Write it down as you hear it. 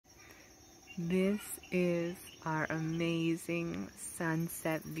This is our amazing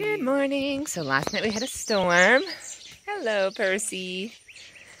sunset view. Good morning. So last night we had a storm. Hello, Percy.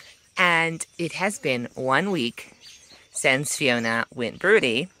 And it has been 1 week since Fiona went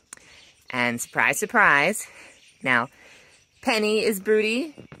broody. And surprise, surprise, now Penny is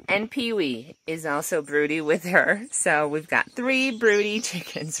broody and Pee-wee is also broody with her. So we've got 3 broody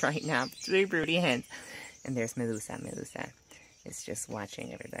chickens right now, 3 broody hens. And there's Melusa. Melusa is just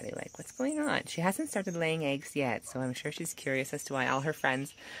watching everybody like, what's going on? She hasn't started laying eggs yet, so I'm sure she's curious as to why all her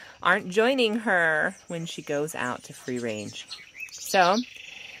friends aren't joining her when she goes out to free range. So,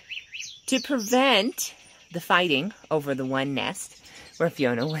 to prevent the fighting over the one nest where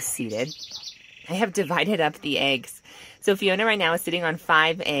Fiona was seated, I have divided up the eggs. So Fiona right now is sitting on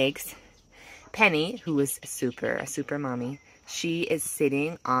 5 eggs. Penny, who is a super mommy, she is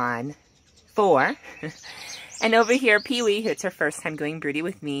sitting on 4. And over here, Pee-wee, who it's her first time going broody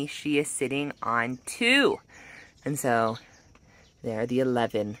with me, she is sitting on 2. And so there are the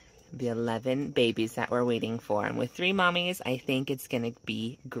 11 babies that we're waiting for. And with 3 mommies, I think it's going to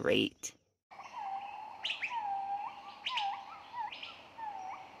be great.